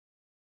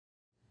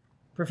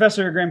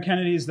Professor Graeme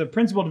Kennedy is the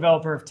principal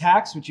developer of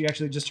TAX, which you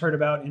actually just heard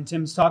about in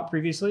Tim's talk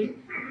previously.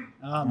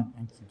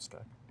 And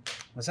Keemstalk.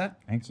 What's that?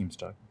 And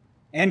Keemstalk.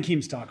 And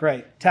Keemstalk,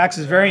 right. TAX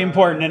is very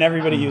important and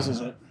everybody uses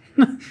it.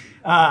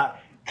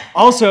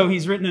 Also,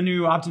 he's written a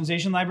new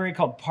optimization library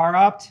called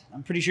ParOpt.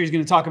 I'm pretty sure he's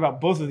going to talk about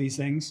both of these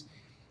things.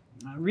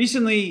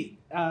 Recently,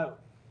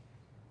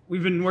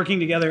 we've been working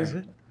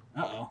together.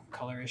 Uh-oh,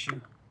 color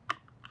issue.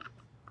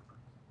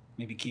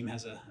 Maybe Keem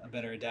has a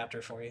better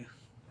adapter for you.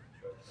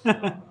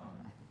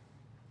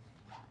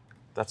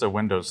 That's a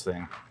Windows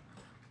thing.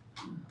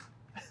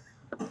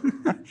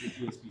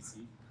 USB-C.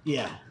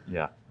 Yeah.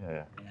 Yeah.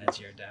 That's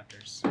your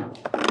adapters.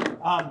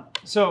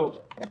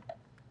 So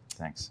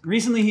Thanks.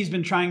 recently he's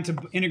been trying to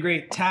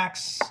integrate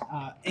TAX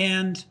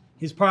and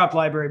his ParOpt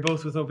library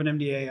both with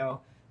OpenMDAO.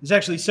 There's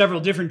actually several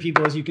different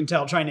people, as you can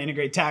tell, trying to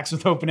integrate TAX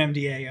with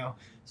OpenMDAO.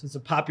 So it's a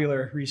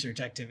popular research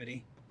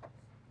activity.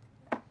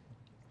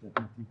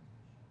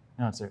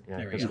 No, it's there. Yeah,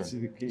 There we it's go.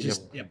 good.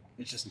 Yep.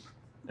 It's just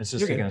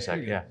You're taking a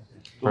sec. Yeah.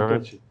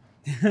 Perfect.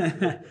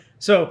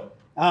 So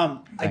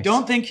I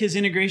don't think his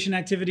integration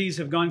activities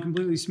have gone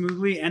completely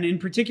smoothly. And in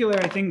particular,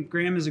 I think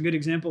Graeme is a good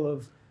example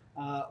of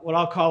what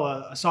I'll call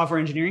a software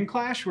engineering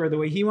clash, where the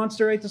way he wants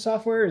to write the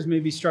software is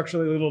maybe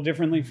structurally a little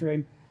differently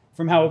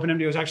from how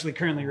OpenMDAO is actually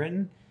currently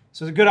written.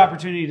 So it's a good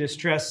opportunity to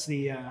stress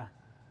the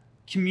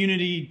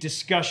community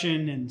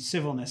discussion and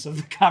civilness of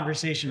the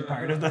conversation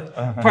part of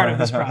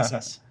this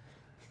process.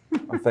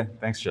 Well,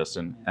 thanks,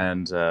 Justin.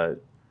 And so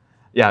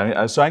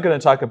I'm going to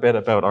talk a bit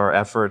about our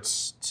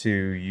efforts to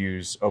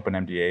use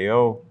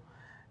OpenMDAO,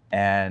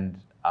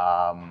 and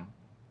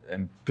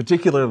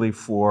particularly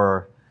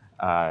for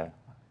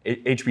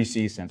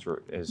HPC, since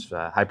is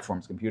high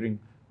performance computing,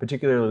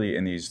 particularly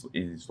in these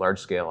large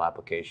scale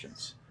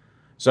applications.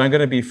 So I'm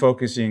going to be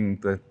focusing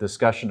the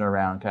discussion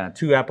around kind of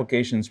two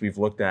applications we've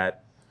looked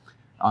at.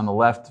 On the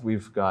left,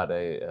 we've got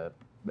a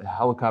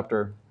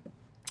helicopter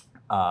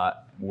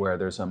where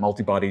there's a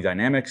multi-body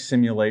dynamics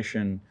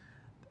simulation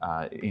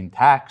in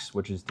TAX,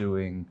 which is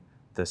doing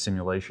the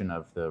simulation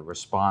of the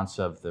response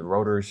of the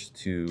rotors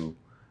to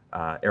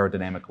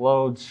aerodynamic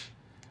loads.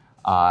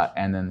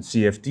 And then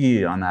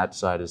CFD on that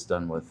side is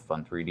done with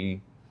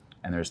Fun3D.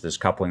 And there's this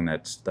coupling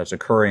that's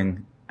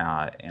occurring,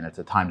 and it's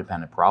a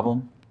time-dependent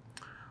problem.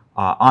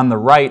 On the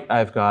right,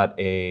 I've got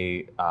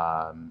a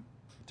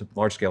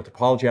large-scale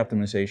topology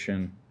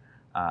optimization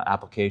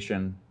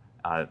application.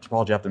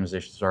 Topology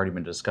optimization has already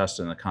been discussed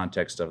in the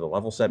context of the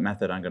level set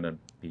method. I'm going to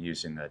be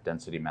using the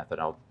density method.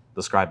 I'll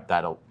describe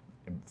that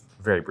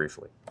very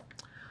briefly.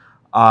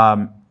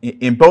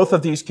 In both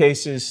of these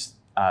cases,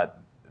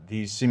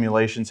 these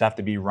simulations have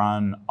to be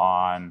run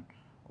on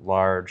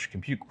large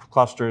compute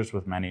clusters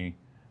with many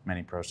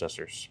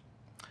processors.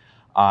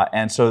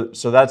 And so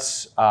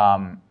that's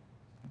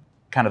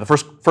kind of the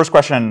first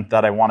question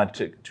that I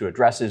wanted to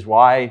address is,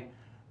 why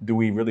do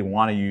we really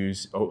want to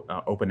use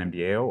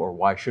OpenMDAO, or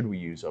why should we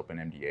use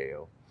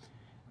OpenMDAO?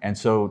 And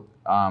so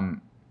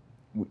when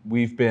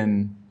we've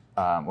been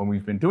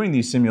doing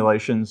these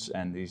simulations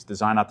and these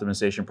design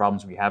optimization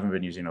problems, we haven't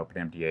been using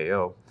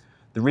OpenMDAO.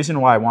 The reason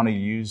why I want to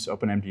use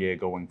OpenMDAO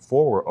going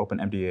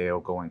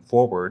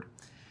forward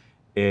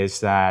is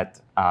that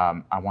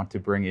I want to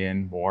bring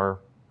in more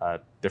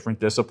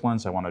different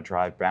disciplines. I want to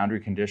drive boundary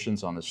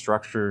conditions on the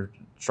structural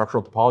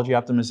topology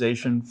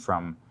optimization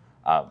from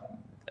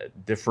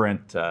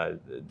different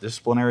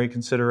disciplinary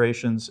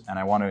considerations, and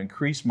I want to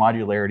increase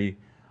modularity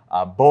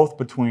both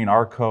between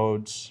our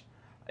codes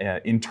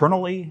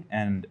internally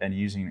and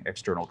using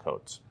external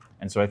codes.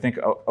 And so I think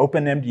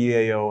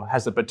OpenMDAO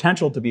has the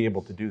potential to be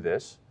able to do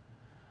this.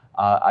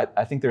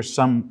 I think there's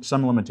some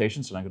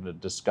limitations, and I'm going to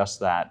discuss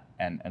that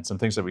and some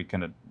things that we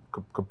could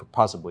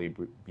possibly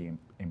be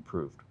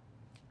improved.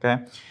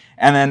 Okay,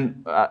 and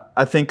then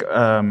I think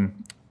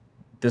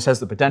this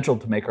has the potential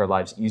to make our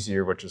lives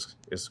easier, which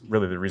is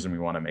really the reason we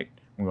want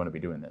to be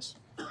doing this.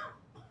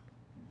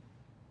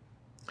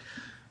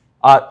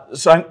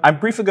 So I'm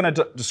briefly going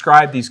to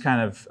describe these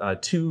kind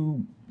of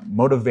two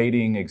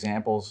motivating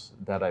examples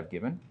that I've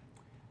given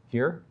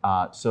here.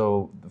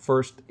 So the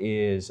first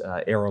is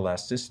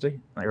aeroelasticity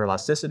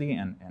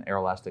and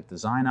aeroelastic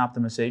design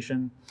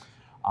optimization.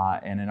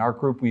 And in our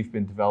group, we've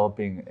been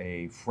developing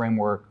a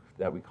framework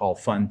that we call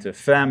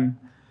Fun2Fem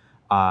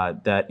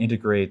that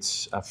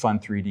integrates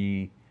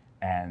Fun3D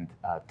and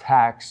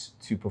TAX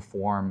to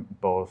perform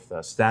both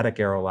static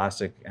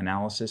aeroelastic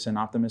analysis and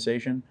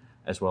optimization,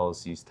 as well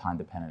as these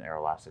time-dependent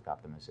aeroelastic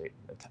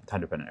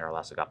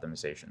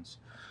optimizations.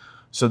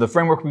 So the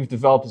framework we've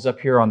developed is up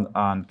here on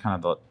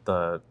kind of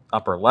the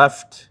upper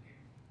left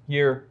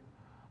here,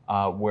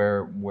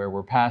 where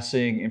we're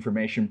passing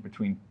information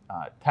between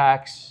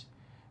TAX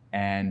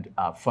and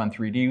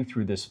Fun3D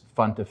through this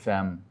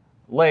Fun2Fem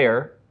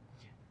layer.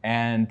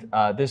 And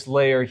this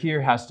layer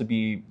here has to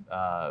be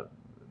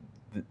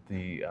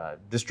the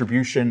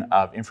distribution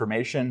of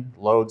information,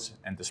 loads,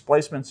 and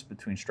displacements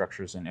between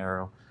structures and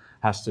aero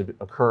has to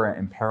occur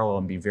in parallel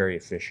and be very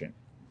efficient.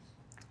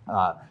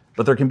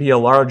 But there can be a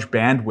large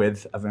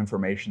bandwidth of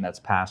information that's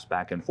passed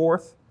back and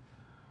forth.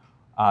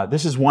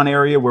 This is one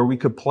area where we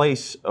could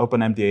place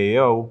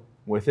OpenMDAO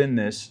within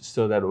this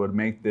so that it would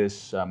make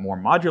this more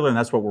modular, and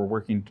that's what we're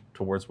working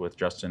towards with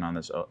Justin on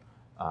this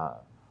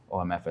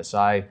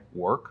OMFSI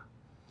work.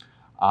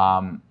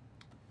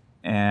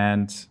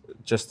 And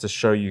just to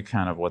show you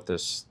kind of what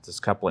this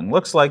coupling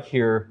looks like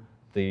here,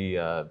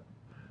 the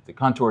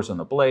contours on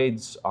the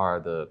blades are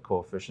the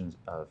coefficients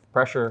of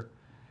pressure,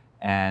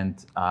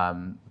 and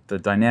the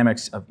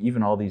dynamics of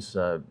even all these,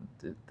 the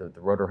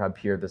rotor hub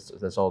here,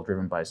 that's all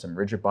driven by some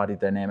rigid body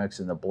dynamics,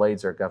 and the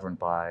blades are governed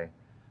by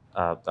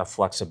a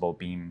flexible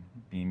beam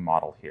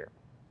model here,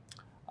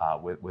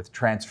 with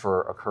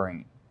transfer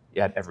occurring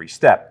at every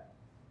step.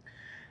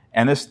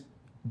 And this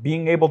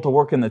being able to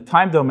work in the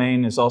time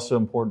domain is also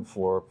important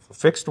for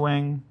fixed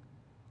wing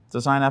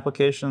design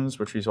applications,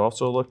 which we've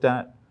also looked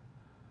at,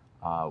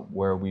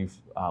 where we've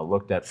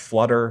looked at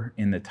flutter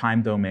in the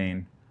time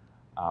domain,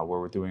 where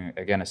we're doing,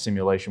 again, a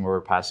simulation where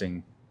we're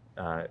passing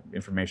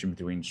information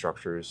between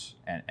structures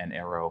and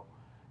aero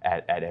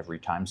at every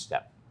time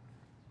step.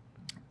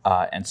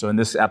 And so in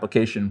this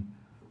application,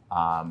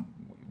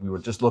 we were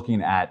just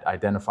looking at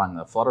identifying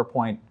the flutter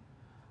point,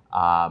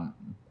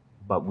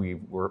 but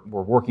we're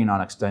working on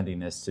extending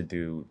this to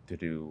do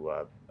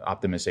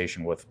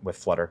optimization with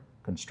flutter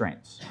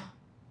constraints.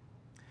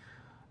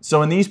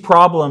 So in these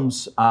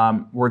problems,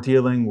 we're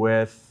dealing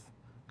with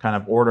kind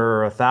of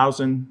order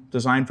 1,000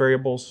 design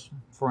variables,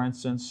 for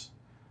instance.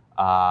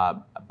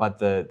 But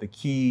the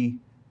key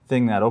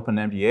thing that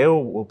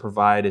OpenMDAO will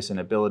provide is an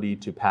ability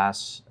to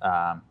pass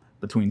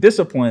between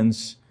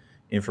disciplines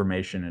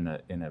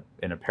information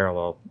in a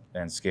parallel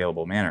and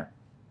scalable manner.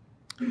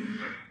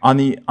 On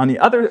the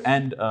other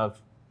end of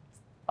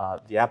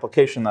the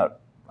application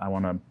that I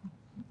want to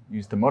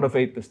use to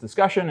motivate this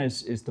discussion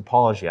is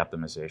topology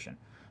optimization.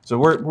 So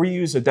we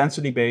use a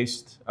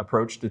density-based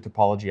approach to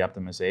topology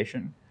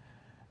optimization.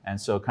 And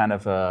so kind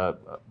of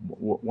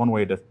one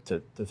way to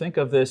think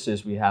of this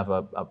is we have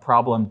a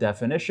problem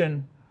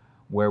definition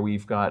where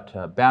we've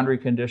got boundary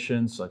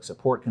conditions like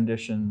support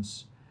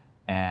conditions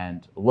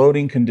and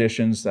loading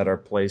conditions that are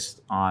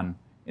placed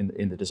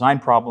in the design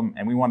problem,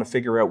 and we want to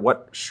figure out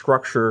what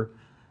structure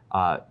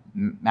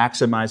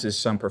maximizes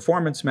some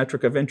performance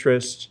metric of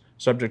interest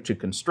subject to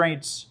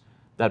constraints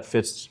that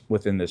fits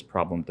within this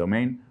problem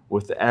domain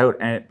without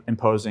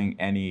imposing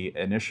any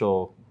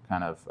initial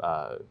kind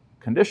of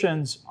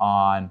conditions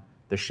on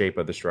the shape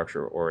of the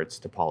structure or its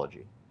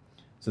topology.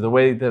 So the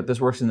way that this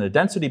works in the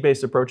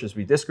density-based approach is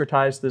we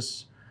discretize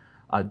this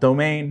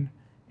domain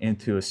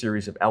into a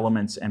series of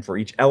elements, and for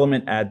each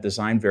element add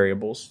design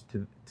variables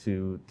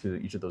to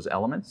each of those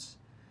elements.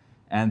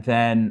 And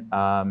then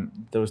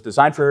those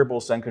design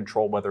variables then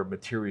control whether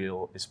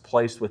material is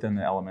placed within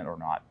the element or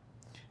not.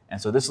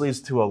 And so this leads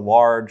to a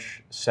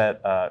large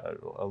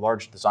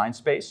design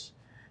space,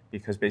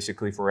 because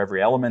basically for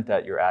every element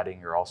that you're adding,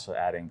 you're also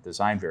adding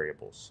design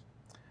variables.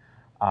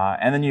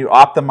 And then you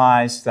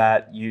optimize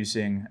that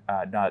using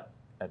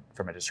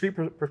from a discrete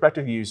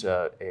perspective, use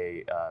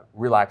a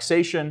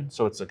relaxation,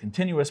 so it's a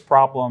continuous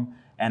problem,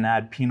 and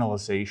add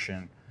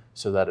penalization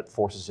so that it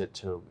forces it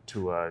to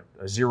a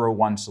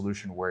 0-1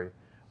 solution where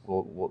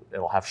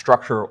it'll have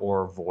structure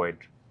or void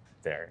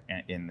there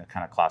in the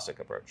kind of classic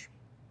approach.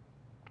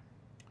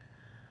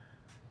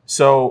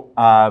 So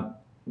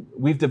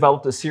we've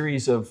developed a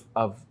series of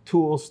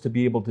tools to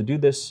be able to do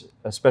this,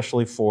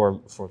 especially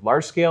for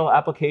large-scale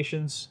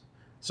applications.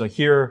 So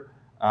here,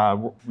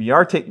 we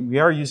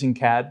are using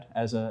CAD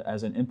as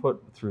an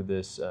input through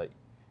this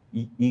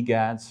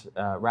eGADS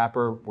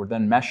wrapper. We're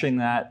then meshing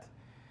that.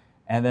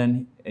 And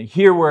then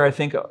here where I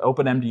think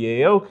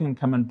OpenMDAO can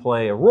come and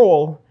play a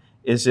role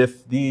is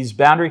if these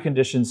boundary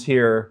conditions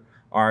here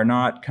are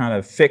not kind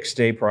of fixed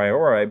a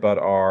priori, but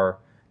are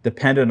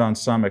dependent on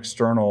some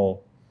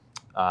external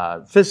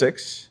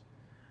physics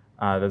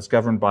that's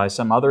governed by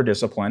some other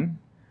discipline,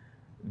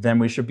 then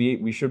we should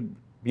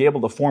be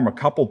able to form a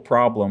coupled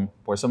problem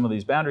where some of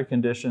these boundary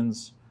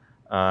conditions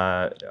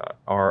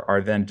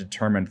are then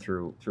determined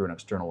through an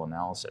external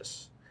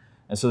analysis.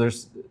 And so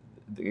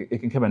it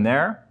can come in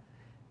there.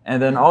 And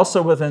then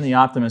also within the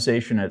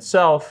optimization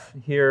itself,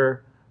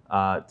 here,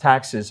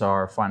 TAX is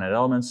our finite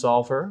element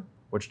solver,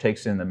 which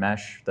takes in the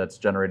mesh that's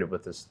generated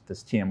with this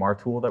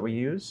TMR tool that we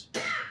use.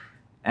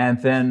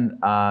 And then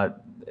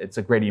it's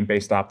a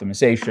gradient-based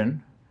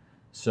optimization.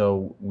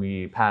 So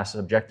we pass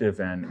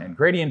objective and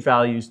gradient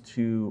values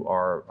to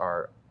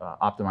our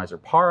optimizer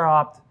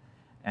paropt,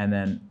 and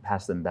then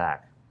pass them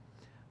back.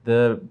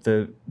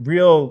 The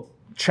real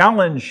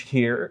challenge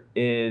here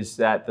is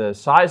that the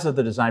size of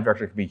the design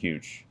vector can be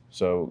huge.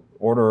 So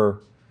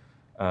order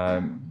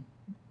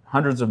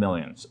hundreds of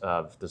millions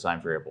of design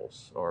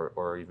variables,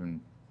 or even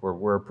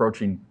we're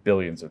approaching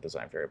billions of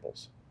design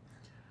variables.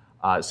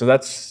 So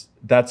that's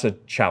a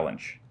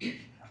challenge.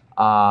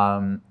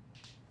 But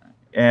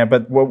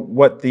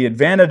what the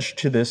advantage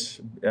to this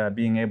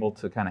being able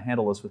to kind of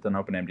handle this with an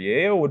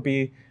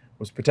OpenMDAO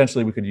was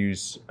potentially we could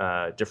use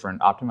different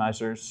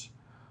optimizers.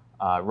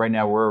 Right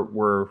now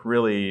we're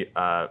really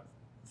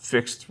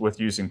fixed with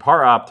using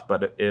paropt,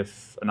 but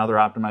if another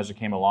optimizer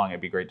came along, it'd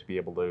be great to be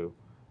able to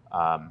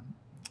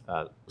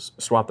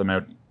swap them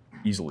out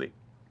easily.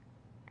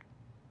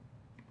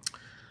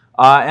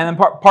 And then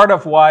part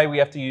of why we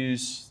have to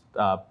use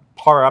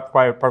part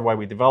of why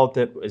we developed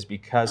it is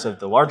because of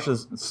the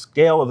largest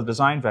scale of the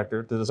design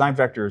vector. The design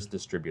vector is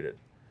distributed.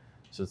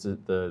 So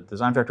the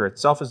design vector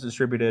itself is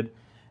distributed.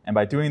 And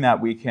by doing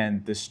that, we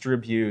can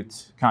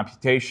distribute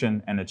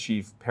computation and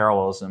achieve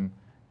parallelism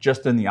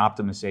just in the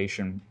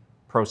optimization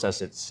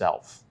process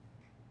itself.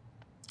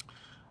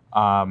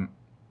 And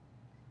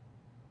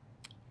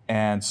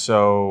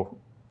so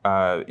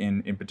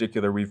in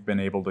particular, we've been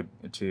able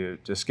to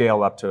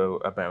scale up to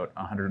about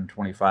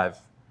 125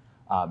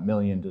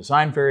 million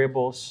design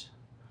variables.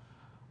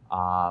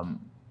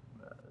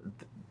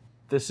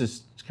 This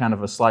is kind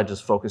of a slide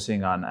just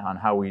focusing on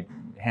how we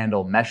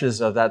handle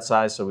meshes of that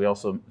size. So we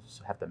also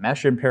have to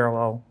mesh in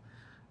parallel.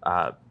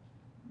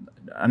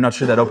 I'm not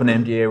sure that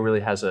OpenMDAO really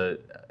has a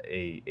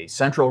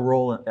central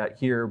role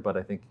here, but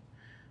I think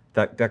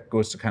that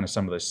goes to kind of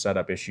some of the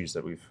setup issues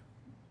that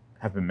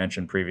have been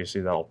mentioned previously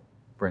that I'll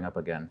bring up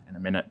again in a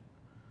minute.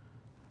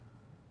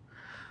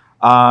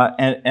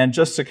 And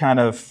just to kind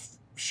of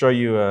show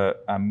you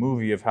a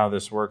movie of how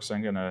this works,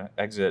 I'm going to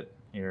exit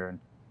here and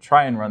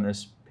try and run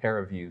this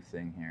pair view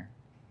thing here.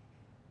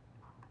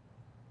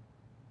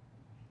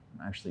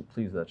 I'm actually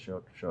pleased that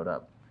showed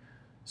up.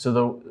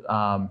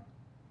 So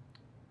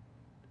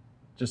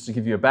just to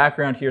give you a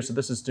background here, so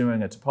this is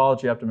doing a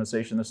topology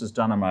optimization. This is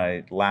done on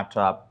my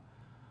laptop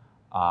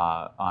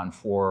on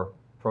 4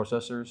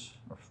 processors,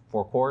 or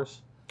 4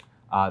 cores.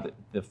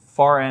 The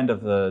far end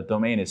of the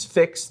domain is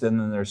fixed, and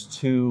then there's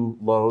 2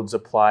 loads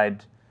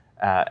applied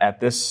at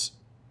this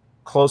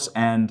close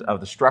end of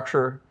the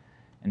structure.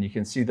 And you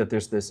can see that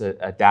there's this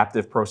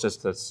adaptive process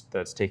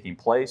that's taking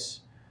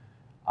place.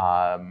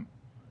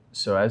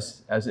 So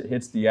as it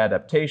hits the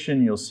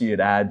adaptation, you'll see it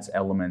adds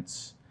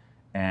elements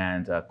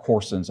and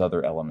coarsens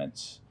other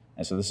elements.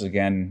 And so this is,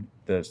 again,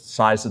 the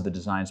size of the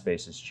design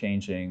space is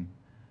changing.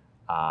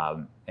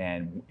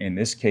 And in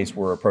this case,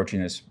 we're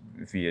approaching this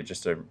via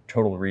just a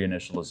total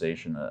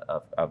reinitialization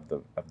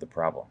of the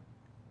problem.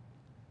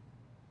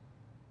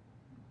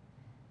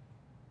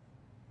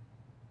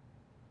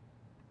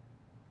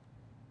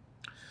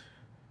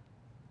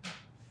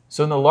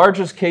 So in the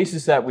largest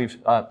cases that we've,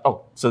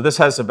 so this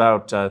has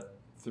about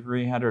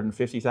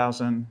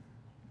 350,000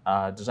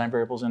 design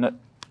variables in it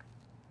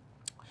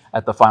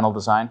at the final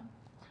design.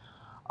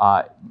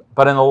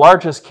 But in the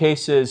largest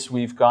cases,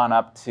 we've gone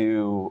up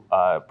to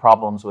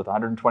problems with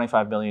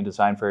 125 million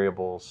design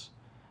variables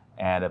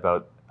and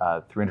about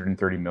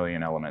 330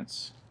 million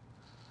elements.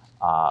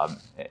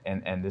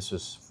 And this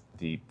was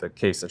the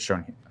case that's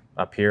shown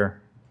up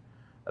here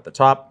at the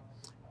top.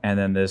 And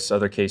then this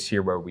other case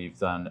here where we've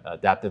done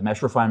adaptive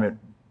mesh refinement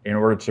in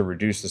order to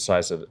reduce the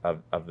size of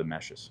the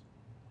meshes.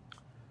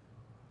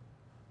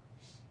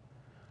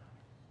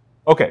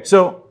 Okay,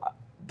 so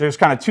there's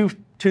kind of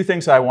two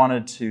things I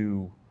wanted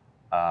to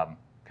kind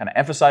of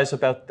emphasize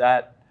about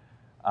that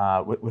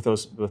with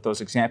those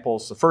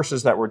examples. The first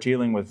is that we're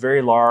dealing with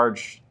very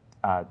large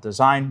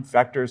design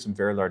vectors and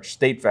very large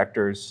state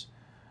vectors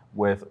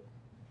with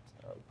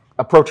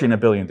approaching 1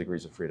 billion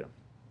degrees of freedom.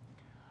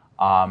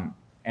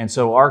 And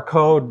so our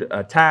code,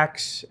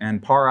 TAX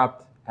and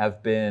PARUP,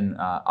 have been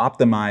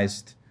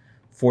optimized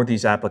for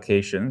these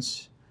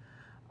applications.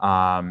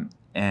 And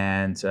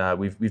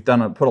we've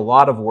put a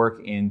lot of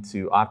work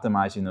into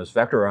optimizing those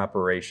vector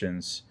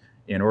operations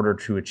in order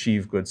to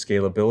achieve good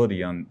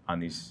scalability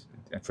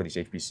for these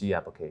HPC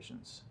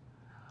applications.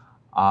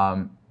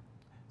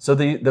 So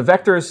the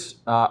vectors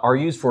are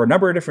used for a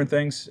number of different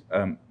things.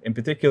 In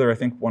particular, I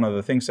think one of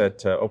the things that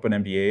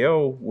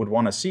OpenMDAO would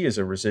want to see is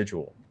a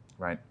residual,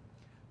 right?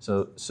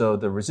 So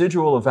the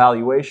residual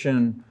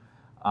evaluation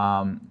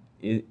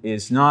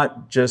is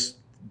not just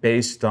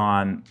based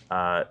on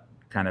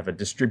kind of a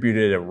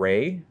distributed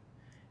array.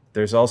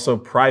 There's also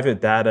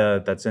private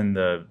data that's in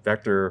the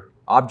vector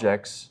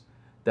objects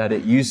that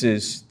it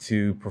uses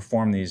to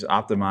perform these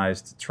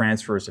optimized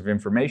transfers of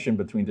information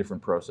between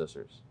different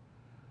processors.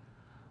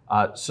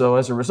 So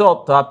as a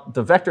result,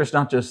 the vector is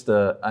not just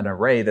an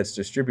array that's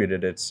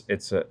distributed,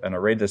 it's an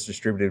array that's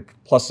distributed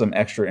plus some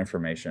extra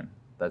information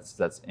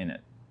that's in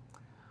it.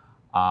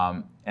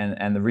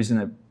 And the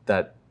reason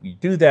that we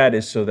do that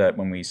is so that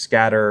when we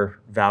scatter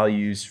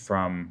values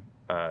from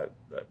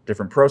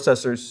different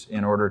processors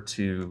in order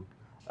to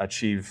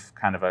achieve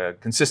kind of a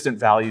consistent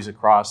values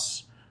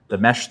across the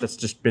mesh that's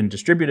just been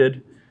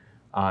distributed,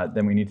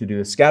 then we need to do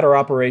the scatter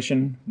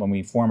operation. When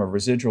we form a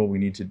residual, we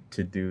need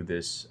to do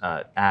this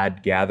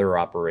add-gather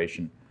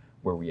operation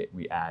where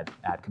we add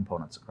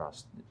components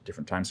across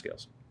different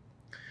timescales,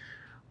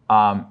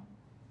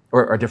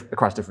 or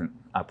across different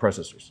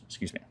processors,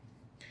 excuse me.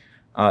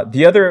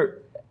 The other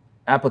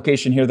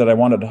application here that I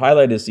wanted to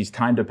highlight is these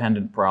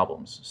time-dependent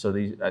problems. So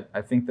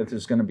I think that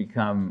there's going to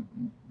become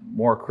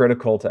more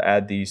critical to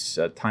add these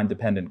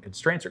time-dependent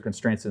constraints or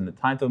constraints in the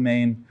time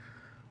domain,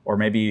 or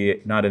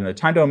maybe not in the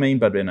time domain,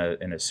 but in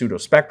a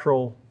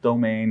pseudo-spectral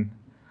domain.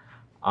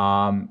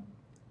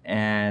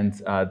 And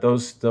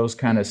those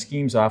kind of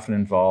schemes often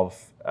involve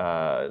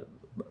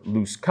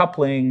loose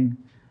coupling,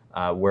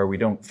 where we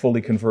don't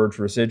fully converge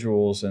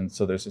residuals, and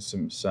so there's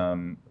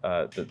and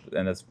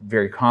it's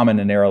very common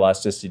in narrow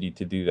elasticity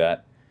to do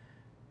that.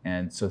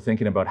 And so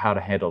thinking about how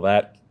to handle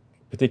that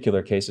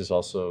particular case is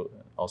also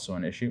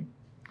an issue.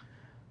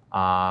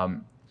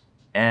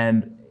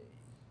 And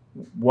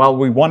while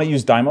we want to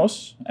use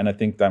Dymos, and I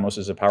think Dymos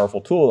is a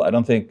powerful tool, I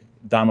don't think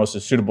Dymos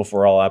is suitable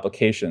for all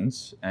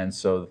applications. And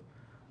so,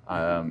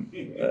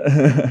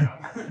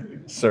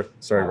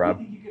 sorry, Rob.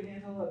 Do you think you could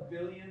handle 1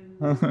 billion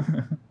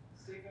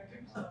state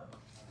vectors?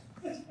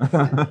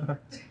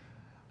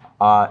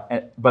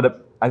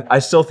 But I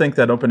still think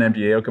that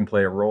OpenMDAO can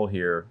play a role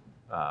here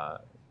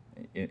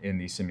in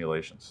these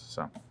simulations.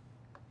 So,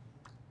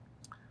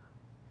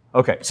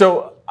 okay,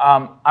 so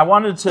I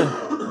wanted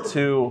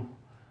to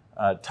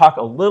talk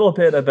a little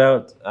bit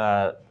about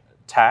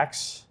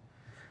tax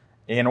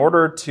in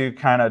order to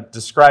kind of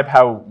describe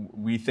how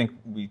we think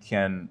we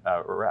can,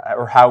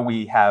 or how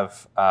we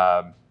have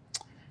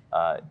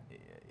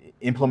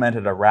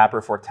implemented a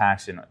wrapper for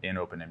tax in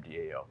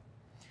OpenMDAO.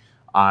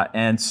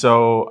 And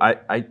so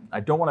I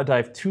don't want to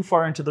dive too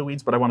far into the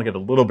weeds, but I want to get a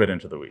little bit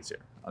into the weeds here.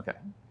 Okay.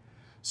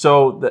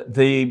 So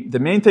the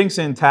main things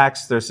in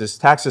tax, there's this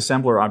tax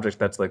assembler object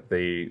that's like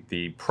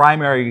the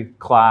primary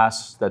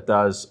class that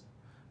does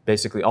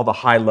basically all the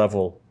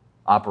high-level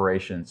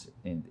operations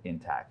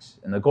in tax.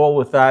 And the goal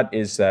with that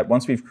is that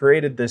once we've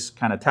created this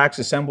kind of tax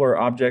assembler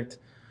object,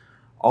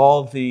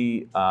 all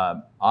the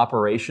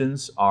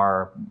operations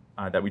are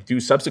that we do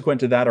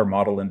subsequent to that are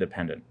model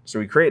independent. So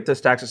we create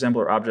this tax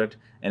assembler object,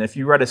 and if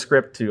you write a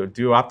script to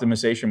do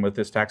optimization with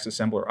this tax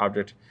assembler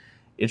object,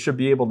 it should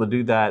be able to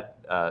do that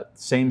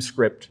same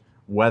script,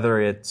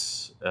 whether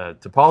it's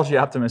topology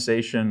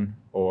optimization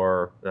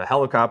or a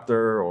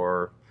helicopter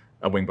or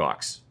a wing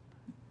box.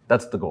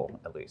 That's the goal,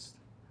 at least.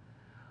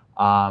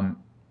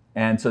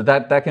 And so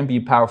that can be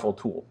a powerful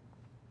tool.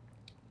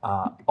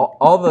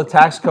 All the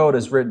tax code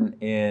is written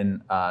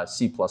in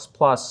C++,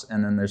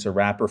 and then there's a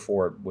wrapper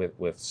for it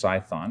with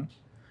Python.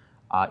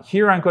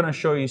 Here I'm going to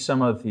show you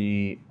some of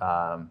the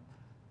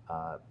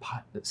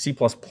C++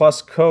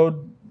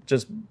 code,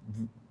 just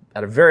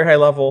at a very high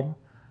level,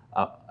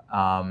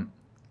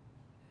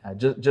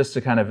 just to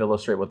kind of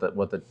illustrate what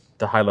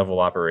the high-level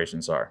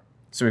operations are.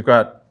 So we've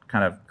got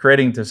kind of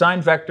creating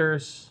design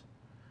vectors,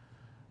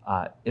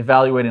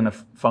 evaluating the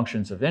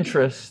functions of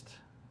interest,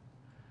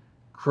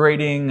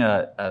 creating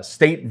a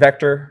state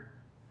vector,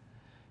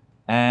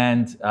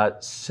 and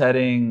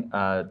setting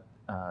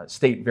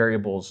state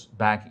variables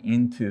back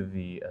into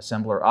the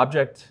assembler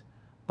object,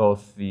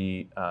 both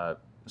the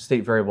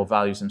state variable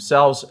values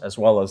themselves as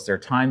well as their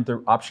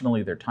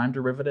optionally their time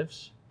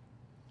derivatives,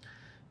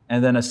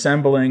 and then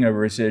assembling a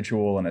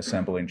residual and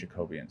assembling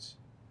Jacobians.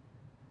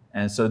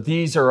 And so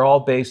these are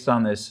all based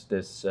on this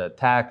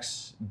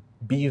tax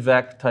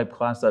bvec type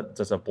class.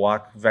 That's a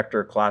block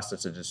vector class.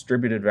 That's a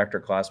distributed vector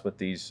class with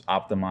these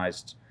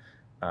optimized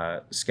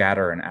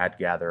scatter and add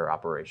gather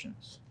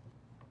operations.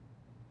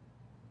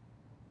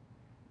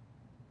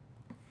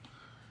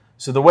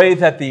 So the way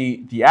that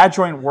the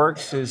adjoint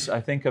works is,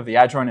 I think of the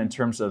adjoint in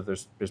terms of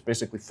there's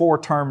basically 4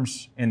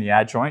 terms in the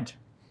adjoint.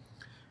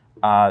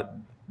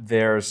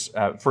 First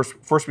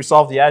we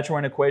solve the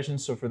adjoint equation.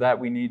 So for that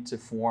we need to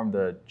form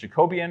the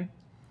Jacobian,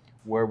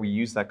 where we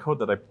use that code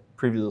that I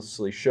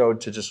previously showed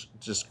to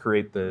just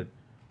create the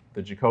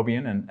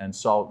Jacobian and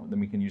solve. Then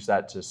we can use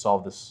that to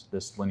solve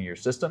this linear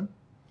system.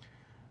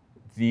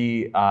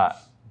 The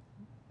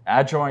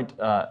adjoint,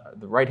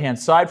 the right-hand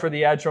side for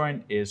the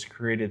adjoint is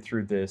created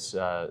through this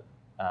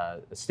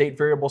state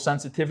variable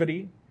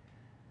sensitivity.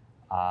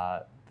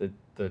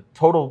 The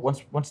total,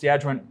 once the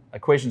adjoint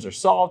equations are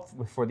solved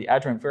for the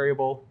adjoint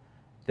variable,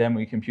 then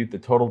we compute the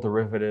total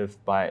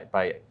derivative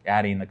by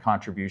adding the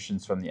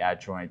contributions from the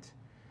adjoint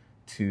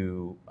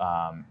to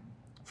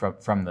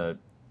from the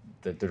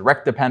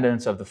direct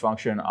dependence of the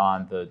function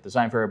on the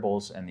design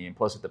variables and the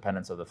implicit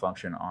dependence of the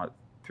function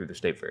through the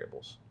state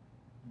variables.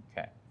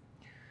 Okay.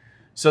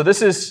 So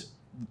this is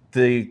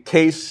the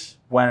case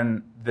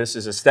when this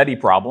is a steady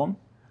problem,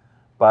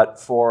 but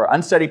for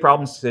unsteady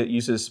problems it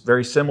uses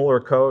very similar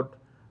code.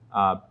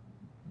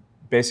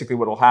 Basically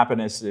what will happen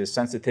is the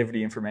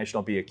sensitivity information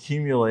will be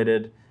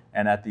accumulated,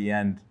 and at the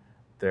end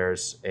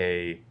there's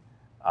an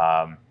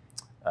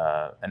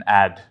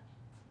add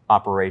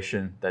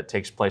operation that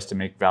takes place to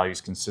make values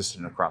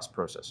consistent across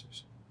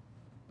processors.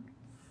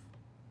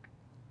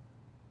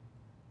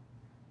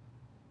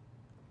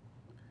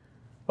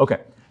 Okay,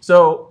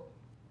 so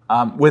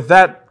with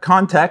that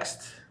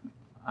context,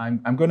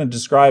 I'm going to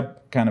describe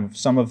kind of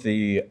some of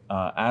the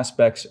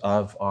aspects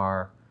of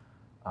our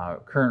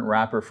current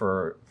wrapper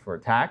for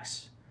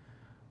tax.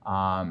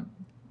 Tax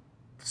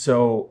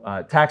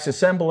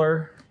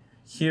assembler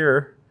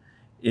here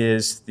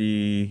is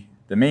the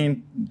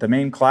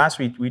main class.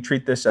 We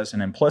treat this as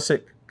an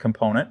implicit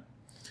component,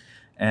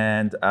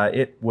 and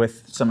it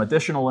with some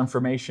additional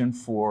information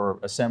for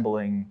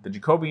assembling the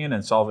Jacobian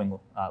and solving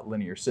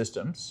linear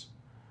systems.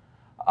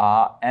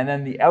 And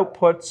then the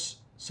outputs,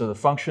 so the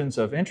functions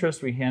of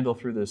interest, we handle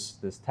through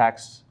this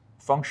tax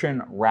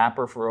function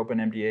wrapper for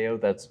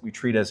OpenMDAO we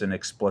treat as an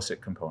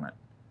explicit component.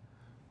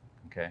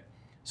 Okay,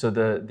 so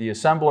the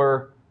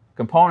assembler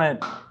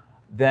component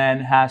then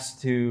has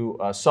to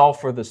solve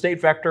for the state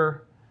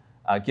vector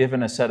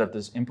given a set of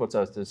inputs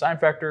as the design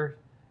vector.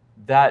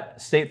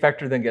 That state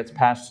vector then gets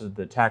passed to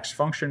the tax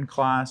function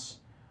class,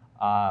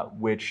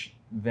 which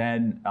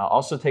then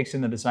also takes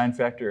in the design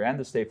vector and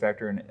the state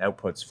vector and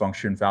outputs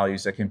function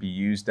values that can be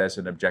used as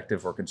an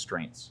objective or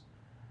constraints.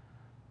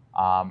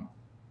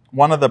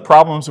 One of the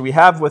problems we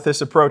have with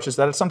this approach is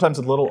that it's sometimes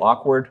a little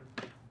awkward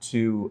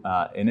to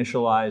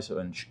initialize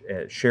and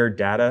share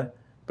data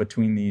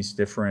between these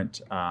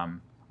different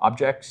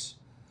objects.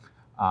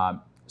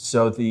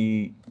 So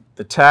the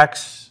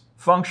tax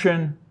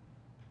function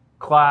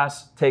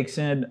class takes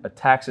in a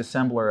tax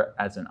assembler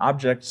as an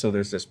object, so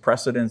there's this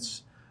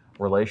precedence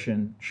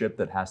relationship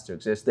that has to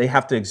exist. They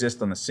have to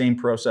exist on the same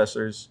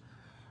processors,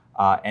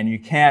 and you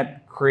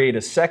can't create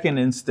a second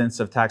instance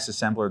of tax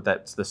assembler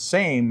that's the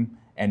same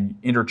and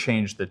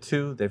interchange the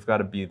two. They've got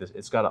to be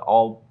it's got to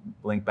all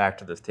link back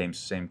to the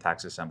same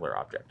tax assembler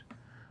object.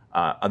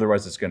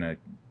 Otherwise, it's going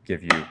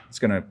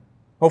to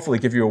hopefully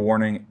give you a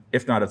warning.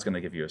 If not, it's going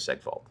to give you a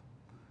seg fault.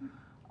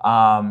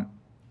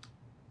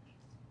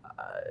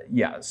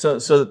 Yeah, so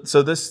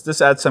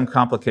this adds some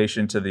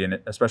complication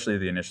to especially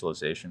the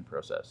initialization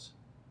process.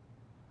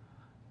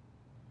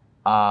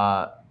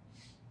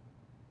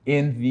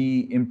 In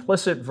the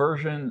implicit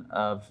version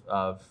of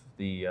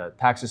the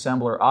tax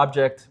assembler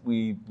object,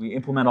 we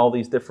implement all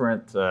these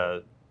different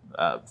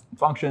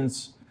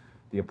functions: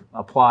 the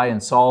apply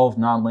and solve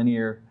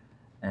nonlinear,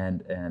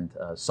 and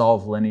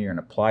solve linear and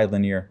apply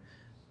linear.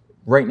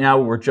 Right now,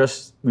 we've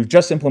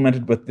just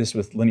implemented this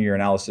with linear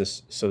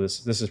analysis, so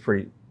this is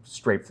pretty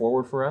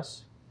straightforward for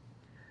us.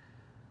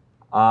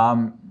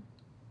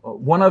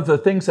 One of the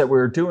things that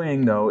we're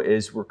doing, though,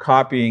 is we're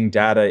copying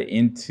data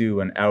into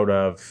and out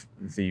of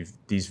these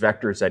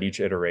vectors at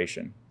each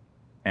iteration.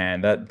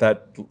 And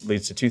that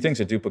leads to two things.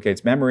 It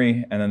duplicates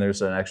memory, and then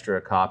there's an extra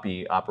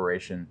copy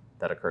operation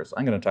that occurs.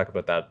 I'm going to talk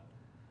about that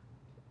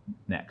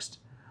next.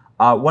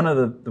 One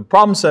of the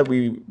problems that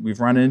we've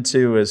run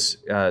into is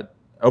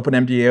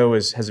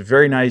OpenMDAO has a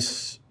very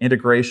nice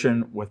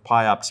integration with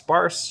PyOpt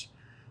sparse,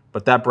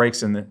 but that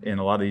breaks in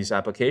a lot of these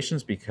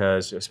applications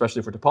because,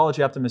 especially for topology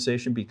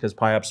optimization, because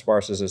PyOpt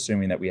sparse is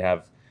assuming that we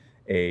have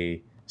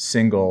a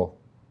single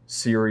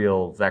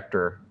serial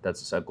vector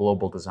that's a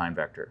global design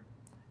vector.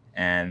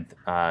 And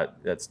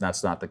that's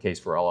not the case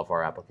for all of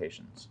our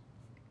applications.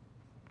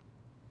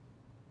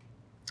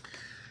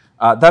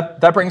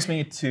 That brings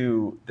me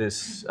to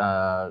this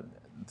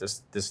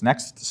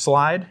next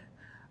slide.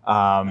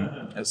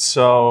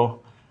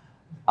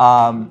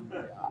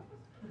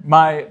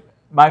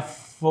 My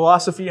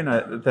philosophy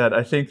that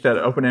I think that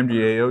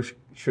OpenMDAO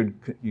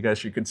you guys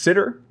should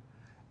consider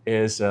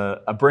is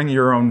a bring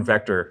your own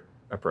vector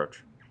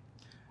approach.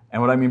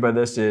 And what I mean by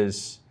this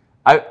is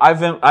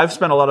I've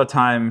spent a lot of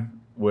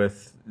time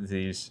with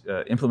these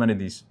implementing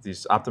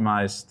these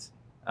optimized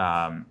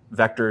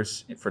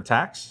vectors for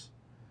tax,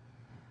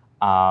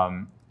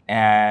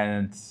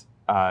 and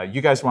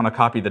you guys want to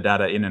copy the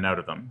data in and out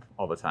of them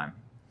all the time.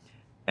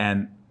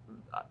 And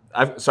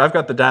so I've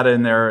got the data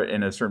in there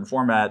in a certain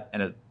format,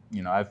 and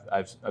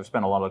I've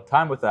spent a lot of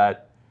time with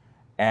that,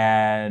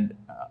 and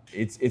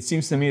it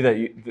seems to me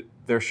that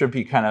there should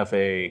be kind of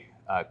a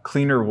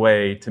cleaner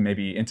way to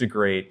maybe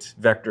integrate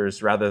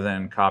vectors rather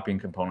than copying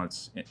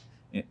components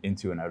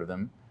into and out of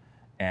them,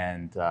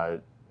 and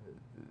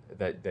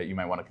that you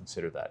might want to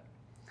consider that.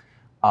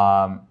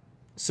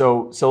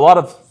 So a lot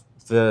of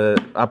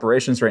the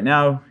operations right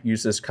now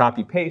use this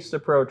copy-paste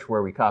approach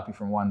where we copy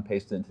from one,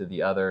 paste into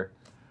the other.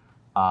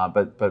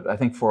 But I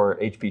think for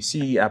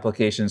HPC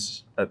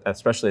applications,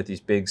 especially at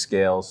these big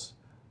scales,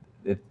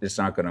 it's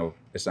not going to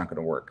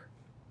work.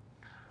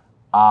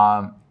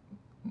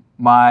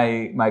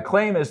 My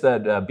claim is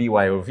that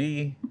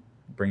BYOV,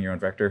 bring your own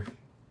vector,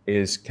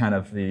 is kind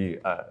of the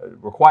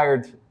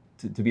required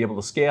to be able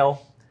to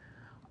scale.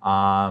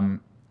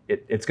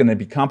 It's going to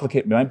be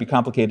complicated. It might be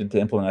complicated to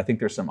implement. I think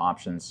there's some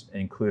options,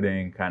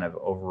 including kind of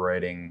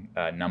overriding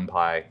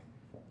NumPy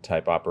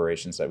type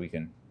operations that we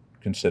can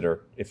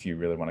consider if you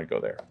really want to go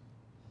there.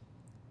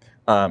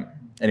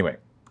 Anyway,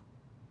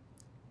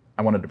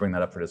 I wanted to bring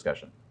that up for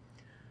discussion.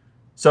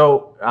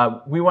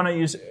 So we want to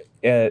use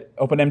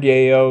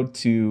OpenMDAO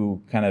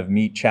to kind of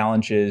meet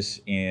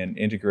challenges in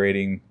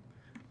integrating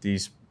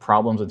these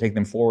problems and take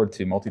them forward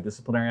to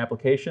multidisciplinary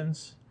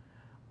applications.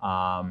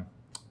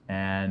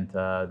 And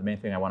the main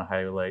thing I want to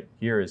highlight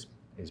here is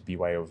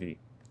BYOV.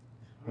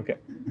 Okay,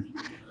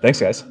 thanks,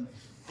 guys.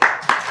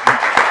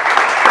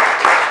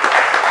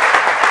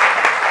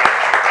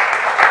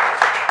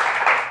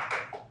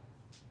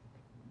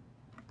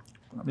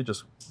 Let me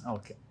just,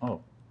 okay,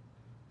 oh,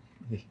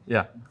 yeah.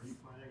 Are you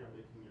planning on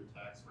making your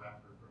tax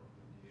wrapper for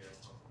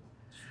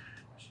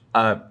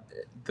OpenMDAO?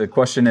 The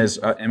question is,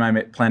 am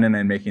I planning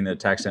on making the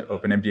tax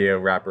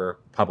OpenMDAO wrapper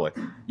public?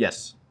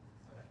 Yes,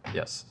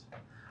 yes.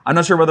 I'm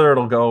not sure whether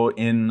it'll go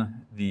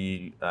in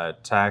the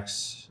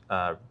tax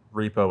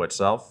repo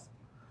itself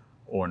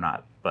or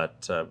not.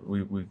 but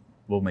we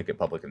will make it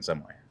public in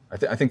some way.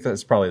 I think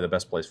that's probably the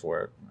best place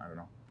for it. I don't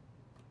know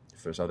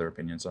if there's other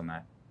opinions on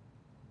that.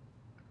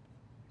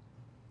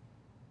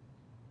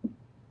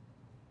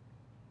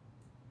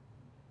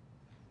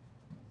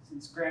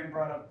 Since Graeme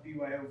brought up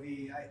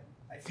BYOV,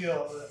 I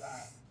feel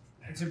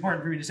it's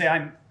important for me to say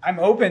I'm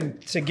open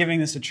to giving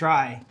this a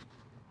try.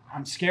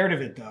 I'm scared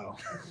of it though.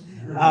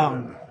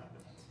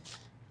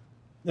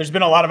 There's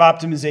been a lot of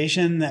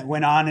optimization that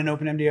went on in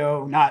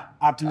OpenMDAO, not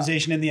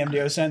optimization in the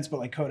MDO sense, but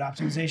like code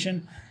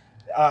optimization,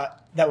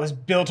 that was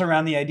built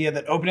around the idea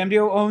that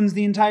OpenMDAO owns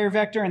the entire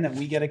vector and that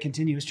we get a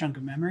continuous chunk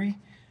of memory.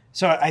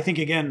 So I think,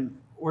 again,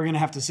 we're going to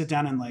have to sit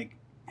down and like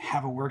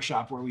have a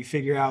workshop where we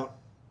figure out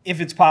if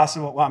it's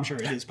possible. Well, I'm sure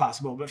it is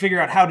possible, but figure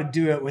out how to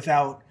do it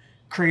without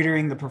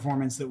cratering the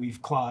performance that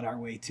we've clawed our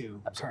way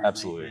to currently.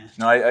 Absolutely. Yeah.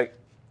 No,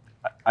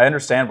 I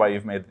understand why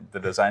you've made the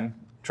design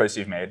choice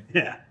you've made.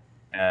 Yeah.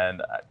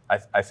 And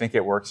I think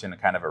it works in a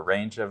kind of a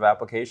range of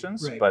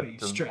applications. Right, but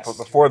if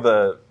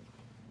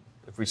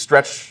we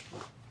stretch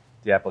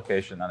the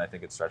application, then I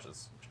think it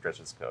stretches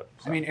code.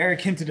 So. I mean,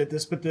 Eric hinted at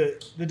this, but the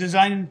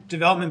design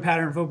development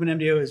pattern of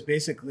OpenMDAO is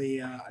basically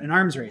an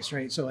arms race,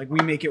 right? So like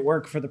we make it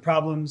work for the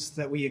problems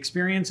that we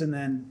experience, and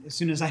then as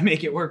soon as I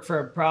make it work for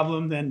a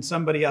problem, then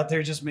somebody out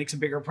there just makes a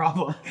bigger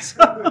problem.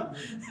 All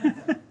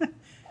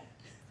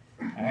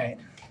right.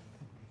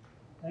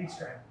 Thanks,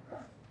 Graeme.